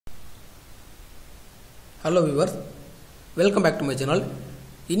Hello viewers, welcome back to my channel.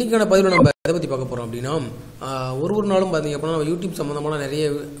 இன்னைக்கான பதிவுல நம்ம எதை பத்தி பார்க்க போறோம் அப்படினா ஒரு நாளும் பாத்தீங்க அப்படினா நம்ம YouTube சம்பந்தமான நிறைய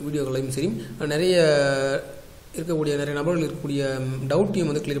வீடியோகளையும் சரி நிறைய இருக்கக்கூடிய நிறைய நபர்கள் இருக்கக்கூடிய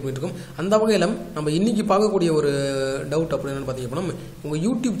டவுட்டையும் வந்து கிளியர் பண்ணிட்டு இருக்கோம். அந்த வகையில நம்ம இன்னைக்கு பார்க்கக்கூடிய ஒரு டவுட் அப்படி என்னன்னு பாத்தீங்க அப்படினா உங்க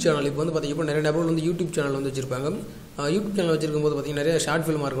YouTube சேனல் இப்போ வந்து பாத்தீங்க அப்படினா நிறைய நபர்கள் வந்து YouTube சேனல் வந்து வச்சிருப்பாங்க. YouTube சேனல் வச்சிருக்கும்போது பாத்தீங்க நிறைய ஷார்ட்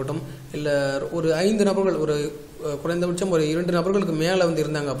ஃபிலிமா இருக்கட்டும் இல்ல ஒரு 5 நபர்கள் ஒரு குறைந்தபட்சம் ஒரு 2 நபர்களுக்கு மேல வந்து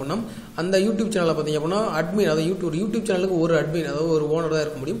இருந்தாங்க அப்படினா அந்த YouTube சேனலை பாத்தீங்க அப்படினா அட்மின் அதாவது YouTube சேனலுக்கு ஒரு அட்மின் அதாவது ஒரு ஓனர் தான்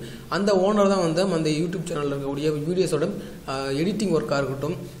இருக்க முடியும். அந்த ஓனர் தான் வந்து அந்த YouTube சேனல்ல இருக்கக்கூடிய வீடியோஸோட எடிட்டிங் வர்க்கா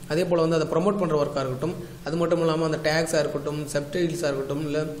இருக்கட்டும் அதே போல வந்து அதை ப்ரோமோட் பண்ற வர்க்கா இருக்கட்டும் அது மட்டும் இல்லாம அந்த டாக்ஸா இருக்கட்டும் சப்டைட்டில்ஸா இருக்கட்டும்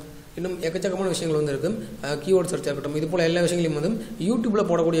இல்ல இன்னும் எக்கச்சக்கமான விஷயங்கள் வந்து இருக்கு கீவேர்ட் சர்ச் இருக்கட்டும் இது போல எல்லா விஷயங்களையும் வந்து YouTubeல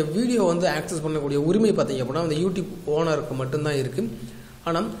போடக்கூடிய வீடியோ வந்து ஆக்சஸ் பண்ணக்கூடிய உரிமை பாத்தீங்க அப்படினா அந்த YouTube ஓனருக்கு மட்டும் தான் இருக்கு.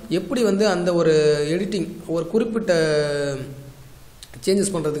 ஆனா எப்படி வந்து அந்த ஒரு எடிட்டிங் ஒரு குறிப்பிட்ட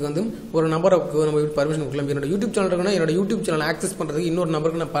சேஞ்சஸ் பண்றதுக்கு வந்து ஒரு நபருக்கு நம்ம பர்மிஷன் கொடுக்கலாம். என்னோட YouTube சேனல் இருக்குன்னா என்னோட YouTube சேனல் ஆக்சஸ் பண்றதுக்கு இன்னொரு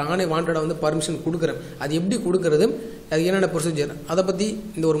நபருக்கு நான் நானே வாண்டடா வந்து பர்மிஷன் கொடுக்குறேன். அது எப்படி கொடுக்கிறது அது என்னென்ன ப்ரொசீஜர் அதை பத்தி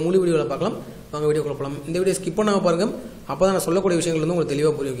இந்த ஒரு முழு வீடியோல பார்க்கலாம். வாங்க வீடியோக்குள்ள போலாம். இந்த வீடியோ ஸ்கிப் பண்ணாம பாருங்க. அப்பதான் நான் சொல்லக்கூடிய விஷயங்கள் வந்து உங்களுக்கு தெளிவா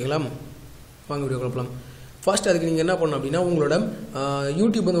புரியும். ஓகேங்களா? வாங்க வீடியோக்குள்ள போலாம். ஃபர்ஸ்ட் அதுக்கு நீங்க என்ன பண்ணணும் அப்படின்னா உங்களோட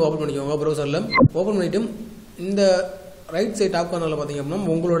YouTube வந்து ஓபன் பண்ணிக்கோங்க. ப்ரௌசர்ல ஓபன் பண்ணிட்டு இந்த ரைட் சைடு டாப் கார்னர்ல பாத்தீங்க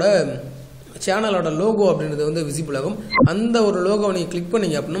அப்படின்னா உங்களோட சேனலோட லோகோ அப்படின்றது வந்து விசிபிள் ஆகும். அந்த ஒரு லோகோவை நீங்க கிளிக்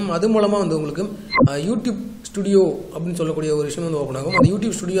பண்ணீங்க அப்படின்னா அது மூலமா வந்து உங்களுக்கு YouTube ஸ்டுடியோ அப்படின்னு சொல்லக்கூடிய ஒரு விஷயம் வந்து ஓபன் ஆகும். அந்த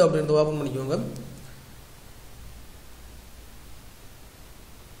YouTube ஸ்டுடியோ அப்படின்றத ஓபன் பண்ணிக்கோங்க.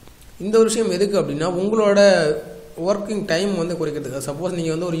 இந்த ஒரு விஷயம் எதுக்கு அப்படின்னா உங்களோட ஒர்க்கிங் டைம் வந்து குறைக்கிறதுக்கு. சப்போஸ்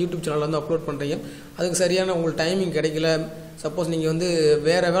நீங்க வந்து ஒரு YouTube சேனல் வந்து அப்லோட் பண்றீங்க அதுக்கு சரியான உங்களுக்கு டைமிங் கிடைக்கல சப்போஸ் நீங்க வந்து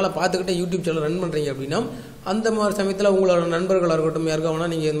வேற வேலை பார்த்துக்கிட்டே YouTube சேனல் ரன் பண்றீங்க அப்படின்னா அந்த மாதிரி சமயத்துல உங்களோட நண்பர்களா இருக்கட்டும் யாருக்காவனா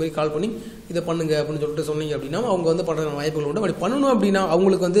நீங்க இந்த மாதிரி கால் பண்ணி இதை பண்ணுங்க அப்படின்னு சொல்லிட்டு சொன்னீங்க அப்படின்னா அவங்க வந்து பண்ற வாய்ப்புகள் உண்டு. அப்படி பண்ணணும் அப்படின்னா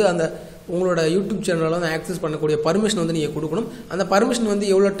அவங்களுக்கு வந்து அந்த உங்களோட YouTube சேனல்ல வந்து ஆக்சஸ் பண்ணக்கூடிய பர்மிஷன் வந்து நீங்க கொடுக்கணும். அந்த பர்மிஷன் வந்து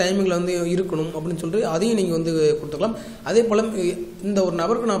எவ்வளவு டைமிங்ல வந்து இருக்கணும் அப்படின்னு சொல்லிட்டு அதையும் நீங்க வந்து கொடுத்துக்கலாம். அதே போல இந்த ஒரு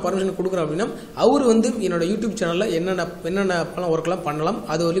நபருக்கு நான் பர்மிஷன் கொடுக்குறேன் அப்படின்னா அவர் வந்து என்னோட YouTube சேனல்ல என்னென்ன ஒர்க்லாம் பண்ணலாம்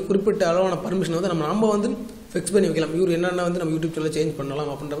அது ஒரு குறிப்பிட்ட அளவான பர்மிஷன் வந்து நம்ம வந்து ஃபிக்ஸ் பண்ணி வைக்கலாம். இவர் என்னென்ன வந்து நம்ம YouTube சேனல்ல சேஞ்ச் பண்ணலாம்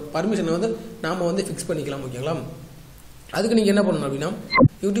அப்படின்ற பர்மிஷனை வந்து நாம வந்து ஃபிக்ஸ் பண்ணிக்கலாம். ஓகேங்களா? அதுக்கு நீங்க என்ன பண்ணணும் அப்படின்னா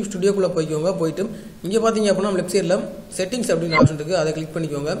YouTube ஸ்டுடியோக்குள்ள போய்க்கோங்க. போயிட்டு இங்க பாத்தீங்க அப்படின்னா லெஃப்ட் சைடுல செட்டிங்ஸ் அப்படின்னு ஆப்ஷன் இருக்கு. அதை கிளிக்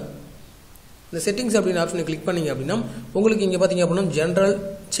பண்ணிக்கோங்க. இந்த செட்டிங்ஸ் அப்படின்னு ஆப்ஷனை கிளிக் பண்ணீங்க அப்படின்னா உங்களுக்கு இங்க பாத்தீங்க அப்படின்னா general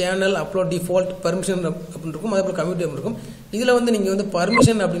channel upload default permission அப்படின்னு இருக்கும். அதே போல கம்யூனிட்டி இருக்கும். இதுல வந்து நீங்க வந்து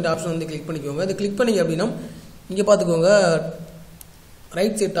பர்மிஷன் அப்படின்ற ஆப்ஷன் வந்து கிளிக் பண்ணிக்கோங்க. அதை கிளிக் பண்ணீங்க அப்படின்னா இங்க பாத்துக்கோங்க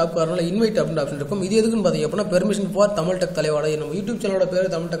ரைட் சைடு டாப் கார்னர்ல இன்வைட் அப்படின்ற ஆப்ஷன் இருக்கும். இது எதுக்குன்னு பாத்தீங்க அப்படின்னா பெர்மிஷன் ஃபார் தமிழ் டெக் தலைவாட நம்ம YouTube சேனலோட பேரு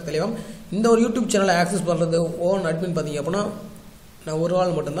தமிழ் டெக் தலைவா. இந்த ஒரு YouTube சேனலை ஆக்சஸ் பண்றது ஓன் அட்மின் பாத்தீங்க அப்படின்னா நான் ஒரு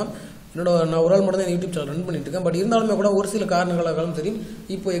ஆள் மட்டும் தான் நான் ஒரு ஆள் மட்டும் தான் YouTube சேனல் ரன் பண்ணிட்டு இருக்கேன். பட் இருந்தாலுமே கூட ஒரு சில காரணங்களாலும் சரி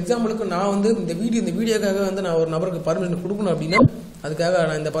இப்போ எக்ஸாம்பிளுக்கு நான் வந்து இந்த வீடியோக்காக வந்து நான் ஒரு நபருக்கு பர்மிஷன் கொடுக்கணும் அப்படின்னா அதுக்காக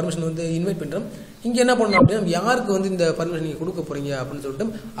நான் இந்த பர்மிஷன் வந்து இன்வைட் பண்றேன். இங்க என்ன பண்ணணும் அப்படின்னா யாருக்கு வந்து இந்த பர்மிஷன் நீங்க கொடுக்க போறீங்க அப்படின்னு சொல்லிட்டு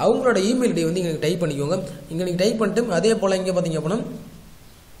அவங்களோட இமெயில் ஐடி வந்து இங்க டைப் பண்ணிக்கோங்க. இங்க நீங்க டைப் பண்ணிட்டு அதே போல இங்க பாத்தீங்க அப்படின்னா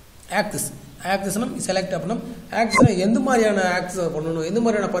ஆக்சஸ்னா செலக்ட் அப்படின்னா ஆக்சஸ்னா எந்த மாதிரியான ஆக்சஸ் பண்ணணும் எந்த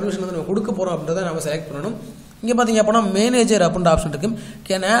மாதிரியான பர்மிஷன் வந்து நம்ம கொடுக்க போறோம் அப்படின்றத நம்ம செலக்ட் பண்ணணும். இங்க பாத்தீங்க அப்படின்னா மேனேஜர் அப்படின்ற ஆப்ஷன் இருக்கு.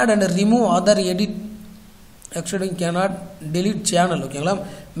 Can add and remove other edit எக்ஸ்ட்ரடிங் can not delete channel. ஓகேங்களா?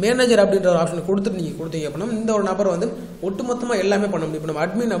 மேனேஜர் அப்படின்ற ஒரு ஆப்ஷன் கொடுத்துட்டு நீங்க கொடுத்தீங்க அப்படின்னா இந்த ஒரு நபர் வந்து ஒட்டுமொத்தமா எல்லாமே பண்ண முடியும். இப்போ நம்ம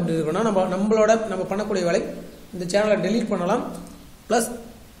அட்மின் அப்படி இருக்கோம்னா நம்ம பண்ணக்கூடிய வேலை இந்த சேனலை டெலீட் பண்ணலாம் பிளஸ்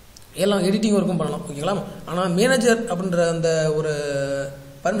எல்லாம் எடிட்டிங் ஒர்க்கும் பண்ணலாம். ஓகேங்களா? ஆனா மேனேஜர் அப்படின்ற அந்த ஒரு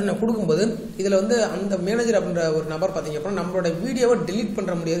பர்மிஷனை கொடுக்கும்போது இதுல வந்து அந்த மேனேஜர் அப்படின்ற ஒரு நபர் பாத்தீங்க அப்படின்னா நம்மளோட வீடியோவை டெலீட்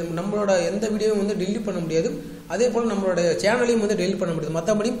பண்ண முடியாது. நம்மளோட எந்த வீடியோவும் வந்து டெலீட் பண்ண முடியாது. அதே போல நம்மளோட சேனலையும் வந்து டெலீட் பண்ண முடியாது.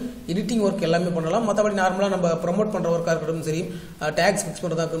 மற்றபடி எடிட்டிங் ஒர்க் எல்லாமே பண்ணலாம். மற்றபடி நார்மலா நம்ம ப்ரோமோட் பண்ற ஒர்க்கா இருக்கட்டும் சரி டேக்ஸ் ஃபிக்ஸ்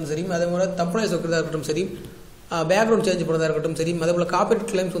பண்றதா இருக்கட்டும் சரி அதே போல தம்ப்நெயில்ஸ் வைக்கிறதா இருக்கட்டும் சரி பேக்ரவுண்ட் சேஞ்ச் பண்றதா இருக்கட்டும் சரி அதே போல காப்பிரைட்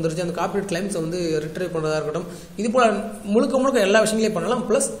கிளைம்ஸ் வந்துருச்சு அந்த காப்பிரைட் கிளைம்ஸ் வந்து ரிட்ரைவ் பண்றதா இருக்கட்டும் இது போல முழுக்க எல்லா விஷயங்களையும் பண்ணலாம்.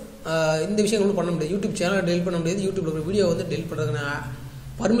 பிளஸ் இந்த விஷயங்களும் பண்ண முடியாது. YouTube சேனலை டெலீட் பண்ண முடியாது. YouTubeல வீடியோ வந்து டெலீட் பண்றதுக்கு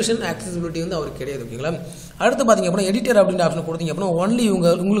பர்மிஷன் ஆக்சசிபிலிட்டி வந்து அவருக்கு கிடையாது. ஓகேங்களா? அடுத்து பாத்தீங்க அப்படின்னா எடிட்டர் அப்படின்ற ஆப்ஷன் கொடுத்தீங்க அப்படின்னா ஒன்லி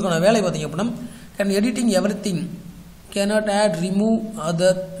உங்களுக்கான வேலை பாத்தீங்க அப்படின்னா can editing everything cannot add remove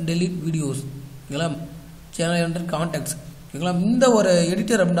other delete videos. ஓகேங்களா? Channel enter contacts. ஓகேங்களா? இந்த ஒரு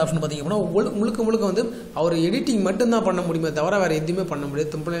எடிட்டர் அப்படின்ற ஆப்ஷன் பாத்தீங்க அப்படின்னா முழுக்க வந்து அவர் எடிட்டிங் மட்டும் தான் பண்ண முடியுமே தவிர வேற எதுவுமே பண்ண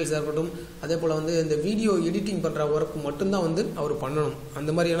முடியாது. தம்ப்நெயில்ஸ் இருக்கட்டும் அதே போல வந்து இந்த வீடியோ எடிட்டிங் பண்ற ஒர்க் மட்டும் தான் வந்து அவர் பண்ணணும்.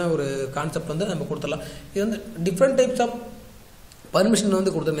 அந்த மாதிரியான ஒரு கான்செப்ட் வந்து நம்ம கொடுத்துடலாம். இது வந்து டிஃப்ரெண்ட் டைப்ஸ் ஆஃப் பர்மிஷன்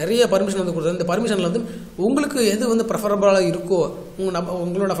வந்து கொடுத்தோம். நிறைய பர்மிஷன் வந்து கொடுத்தோம். இந்த பர்மிஷன்ல வந்து உங்களுக்கு எது வந்து ப்ரிஃபரபிளா இருக்கோ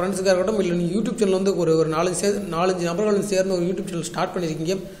உங்களோட ஃப்ரெண்ட்ஸுக்காக இருக்கட்டும் இல்லை நீங்கள் YouTube சேனல் வந்து ஒரு 4-5 நபர்கள் சேர்ந்து ஒரு YouTube சேனல் ஸ்டார்ட்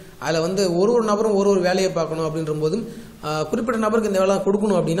பண்ணிருக்கீங்க அதில் வந்து ஒரு நபரும் ஒரு வேலையை பார்க்கணும் அப்படின்றபோது குறிப்பிட்ட நபருக்கு இந்த வேலை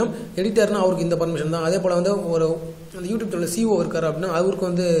கொடுக்கணும் அப்படின்னா எடிட்டர்னா அவருக்கு இந்த பர்மிஷன் தான். அதே போல் வந்து ஒரு அந்த யூடியூப் சேனல் சிஓ இருக்காரு அப்படின்னா அவருக்கு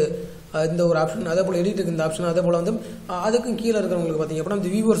வந்து இந்த ஒரு ஆப்ஷன், அதே போல் எடிட்டருக்கு இந்த ஆப்ஷன், அதே போல் வந்து அதுக்கும் கீழே இருக்கிறவங்களுக்கு பார்த்தீங்க அப்படின்னா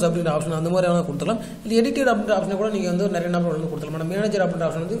இந்த வியூவர்ஸ் அப்படின்ற ஆப்ஷன் அந்த மாதிரி வேணால் கொடுத்துடலாம். இல்லை எடிட்டர் அப்படின்ற ஆப்ஷனை கூட நீங்கள் வந்து நிறைய நபர் வந்து கொடுத்துடலாம். ஆனால் மேனேஜர் அப்படின்ற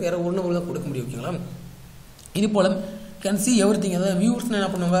ஆப்ஷன் வந்து வேறு ஒரு நபர் தான் கொடுக்க முடியும். ஓகேங்களா? இது போல் கேன் சி எவ்ரி திங். அதாவது வியூவர்ஸ்னு என்ன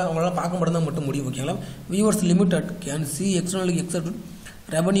பண்ணுவாங்க, அவங்களால பார்க்க மட்டும் முடியும். ஓகேங்களா? Viewers limited can see externally accept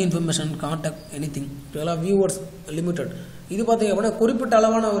revenue information contact any thing. இதெல்லாம் வியூவர்ஸ் லிமிட்டட். இது பார்த்தீங்க அப்படின்னா குறிப்பிட்ட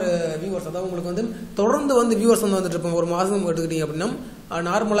அளவான ஒரு வியூவர்ஸ், அதாவது உங்களுக்கு வந்து தொடர்ந்து வந்து வியூவர்ஸ் வந்து வந்துட்டு இருப்போம். ஒரு மாதம் எடுத்துக்கிட்டீங்க அப்படின்னா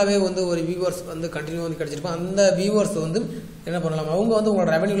நார்மலாகவே வந்து ஒரு வியூவர்ஸ் வந்து கண்டினியூ வந்து கிடைச்சிருப்போம். அந்த வியூவர்ஸ் வந்து என்ன பண்ணலாம், அவங்க வந்து உங்களோட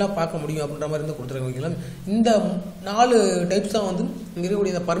ரெவன்யூலாம் பார்க்க முடியும் அப்படின்ற மாதிரி வந்து கொடுத்துருக்காங்க. ஓகேங்களா? இந்த 4 டைப்ஸ் தான் வந்து இங்கே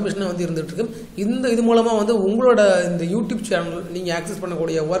இருக்கக்கூடிய இந்த பர்மிஷனாக வந்து இருந்துட்டு இருக்கு. இது மூலமாக வந்து உங்களோட இந்த யூடியூப் சேனல் நீங்கள் ஆக்சஸ்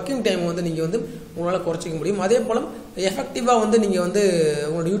பண்ணக்கூடிய ஒர்க்கிங் டைம் வந்து நீங்கள் வந்து உங்களால் குறைச்சிக்க முடியும். அதே போல் எஃபெக்டிவாக வந்து நீங்கள் வந்து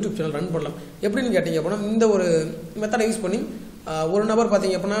உங்களோட யூடியூப் சேனல் ரன் பண்ணலாம். எப்படின்னு கேட்டீங்க அப்படின்னா இந்த ஒரு மெத்தடை யூஸ் பண்ணி ஒரு நபர்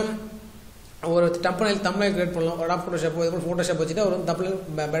பார்த்தீங்க அப்படின்னா ஒரு தம்ப்நெயில் கிரியேட் பண்ணலாம். அடாப் ஃபோட்டோஷாப் வச்சுட்டு ஒரு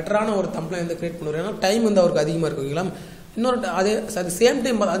பெட்டரான ஒரு தம்ப்நெயில் வந்து கிரியேட் பண்ணுவார். ஏன்னா டைம் வந்து அவருக்கு அதிகமாக இருக்கும். ஓகேங்களா? இன்னொரு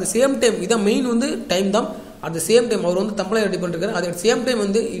சேம் டைம் இதான் மெயின் வந்து டைம் தான். அட் த சேம் டைம் அவர் வந்து தம்ப்நெயில் ரெடி பண்ணிருக்காரு. அது சேம் டைம்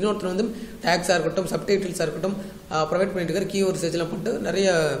வந்து இன்னொருத்தர் வந்து டேக்ஸாக இருக்கட்டும், சப்டைட்டில்ஸாக இருக்கட்டும் ப்ரொவைட் பண்ணிட்டு இருக்காரு. கீவேர்ட் சர்ச்லாம் பண்ணிட்டு நிறைய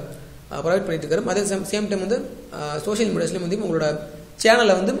ப்ரொவைட் பண்ணிட்டு இருக்காரு. அதே சேம் டைம் வந்து சோஷியல் மீடியாஸ்லேயும் வந்து உங்களோட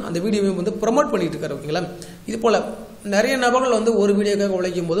சேனலை வந்து அந்த வீடியோவையும் வந்து ப்ரொமோட் பண்ணிட்டு இருக்காரு. ஓகேங்களா? இது போல் நிறைய நபர்கள் வந்து ஒரு வீடியோக்காக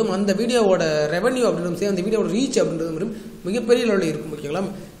உழைக்கும் போதும் அந்த வீடியோவோட ரெவன்யூ அப்படின்றது சரி, அந்த வீடியோட ரீச் அப்படின்றது மிகப்பெரிய லெவலில் இருக்கும். ஓகேங்களா?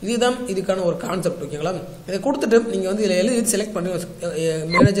 இதுதான் இதுக்கான ஒரு கான்செப்ட். ஓகேங்களா? இதை கொடுத்துட்டு நீங்கள் வந்து இதில் எழுதி செலக்ட் பண்ணி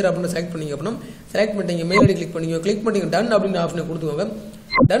மேனேஜர் அப்படின்னு செலக்ட் பண்ணிங்க அப்படின்னா செலக்ட் பண்ணிட்டீங்க, மெயில் ஐடி கிளிக் பண்ணிங்க டன் அப்படின்ற ஆப்ஷனை கொடுத்துக்கோங்க.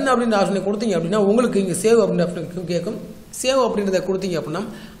 டன் அப்படின்ற ஆப்ஷனை கொடுத்தீங்க அப்படின்னா உங்களுக்கு இங்கே சேவ் அப்படின்ற ஆப்ஷன் கேட்கும். சேவ் அப்படின்றத கொடுத்தீங்க அப்படின்னா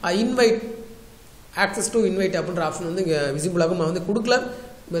இன்வைட் ஆக்சஸ் டு இன்வைட் அப்படின்ற ஆப்ஷன் வந்து இங்கே விசிபிள் ஆகும். நான் வந்து கொடுக்கல,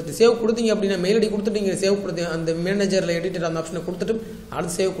 சேவ் கொடுத்தீங்க அப்படின்னா மெயில் ஐடி கொடுத்துட்டீங்க, சேவ் கொடுத்தீங்க அந்த மேனேஜரில் எடிட்டர் அந்த ஆப்ஷனை கொடுத்துட்டு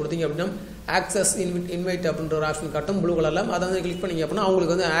அடுத்து சேவ் கொடுத்தீங்க அப்படின்னா ஆக்சஸ் இன்வைட் அப்படின்ற ஒரு ஆப்ஷன் காட்டும் ப்ளூ கலரில். அதை வந்து கிளிக் பண்ணிங்க அப்படின்னா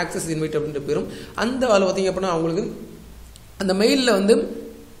அவங்களுக்கு வந்து ஆக்சஸ் இன்வைட் அப்படின்ற பேரும். அந்த வேலை பார்த்தீங்க அப்படின்னா அவங்களுக்கு அந்த மெயிலில் வந்து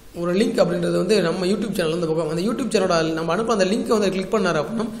ஒரு லிங்க் அப்படின்றது வந்து நம்ம யூடியூப் சேனல் வந்து பக்கம் அந்த யூடியூப் சேனலோட நம்ம அனுப்ப அந்த லிங்க்கை வந்து கிளிக் பண்ணார்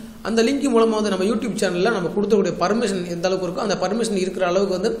அப்படின்னா அந்த லிங்க் மூலமாக வந்து நம்ம யூடியூப் சேனலில் நம்ம கொடுத்தக்கூடிய பர்மிஷன் எந்த அளவுக்கு இருக்கோ அந்த பர்மிஷன் இருக்கிற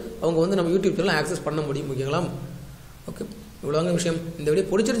அளவுக்கு வந்து அவங்க வந்து நம்ம யூடியூப் சேனல் ஆக்சஸ் பண்ண முடியும். ஓகேங்களா? ஓகே, இவ்வளோங்க விஷயம். இந்த வீடியோ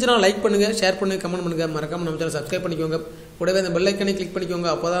பிடிச்சிருச்சுன்னா லைக் பண்ணுங்கள், ஷேர் பண்ணுங்கள், கமெண்ட் பண்ணுங்கள். மறக்காமல் நம்ம சேனல் சப்ஸ்கிரைப் பண்ணிக்கோங்க. கூடவே அந்த பெல் ஐக்கனை கிளிக் பண்ணிக்கோங்க.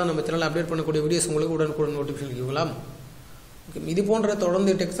 அப்போ தான் நம்ம சேனலில் அப்டேட் பண்ணக்கூடிய வீடியோஸ் உங்களுக்கு உடனுக்குடன் நோட்டிஃபிகேஷன் இருக்குங்களா? ஓகே, இது போன்ற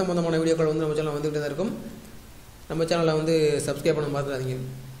தொடர்ந்து டெக் சம்பந்தமான வீடியோக்கள் வந்து நம்ம சேனல் வந்துகிட்டு தான் இருக்கும். நம்ம சேனலை வந்து சப்ஸ்கிரைப் பண்ண பார்த்துடாதீங்க.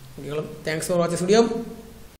 ஓகேங்களா? தேங்க்ஸ் ஃபார் வாட்சிங் வீடியோ.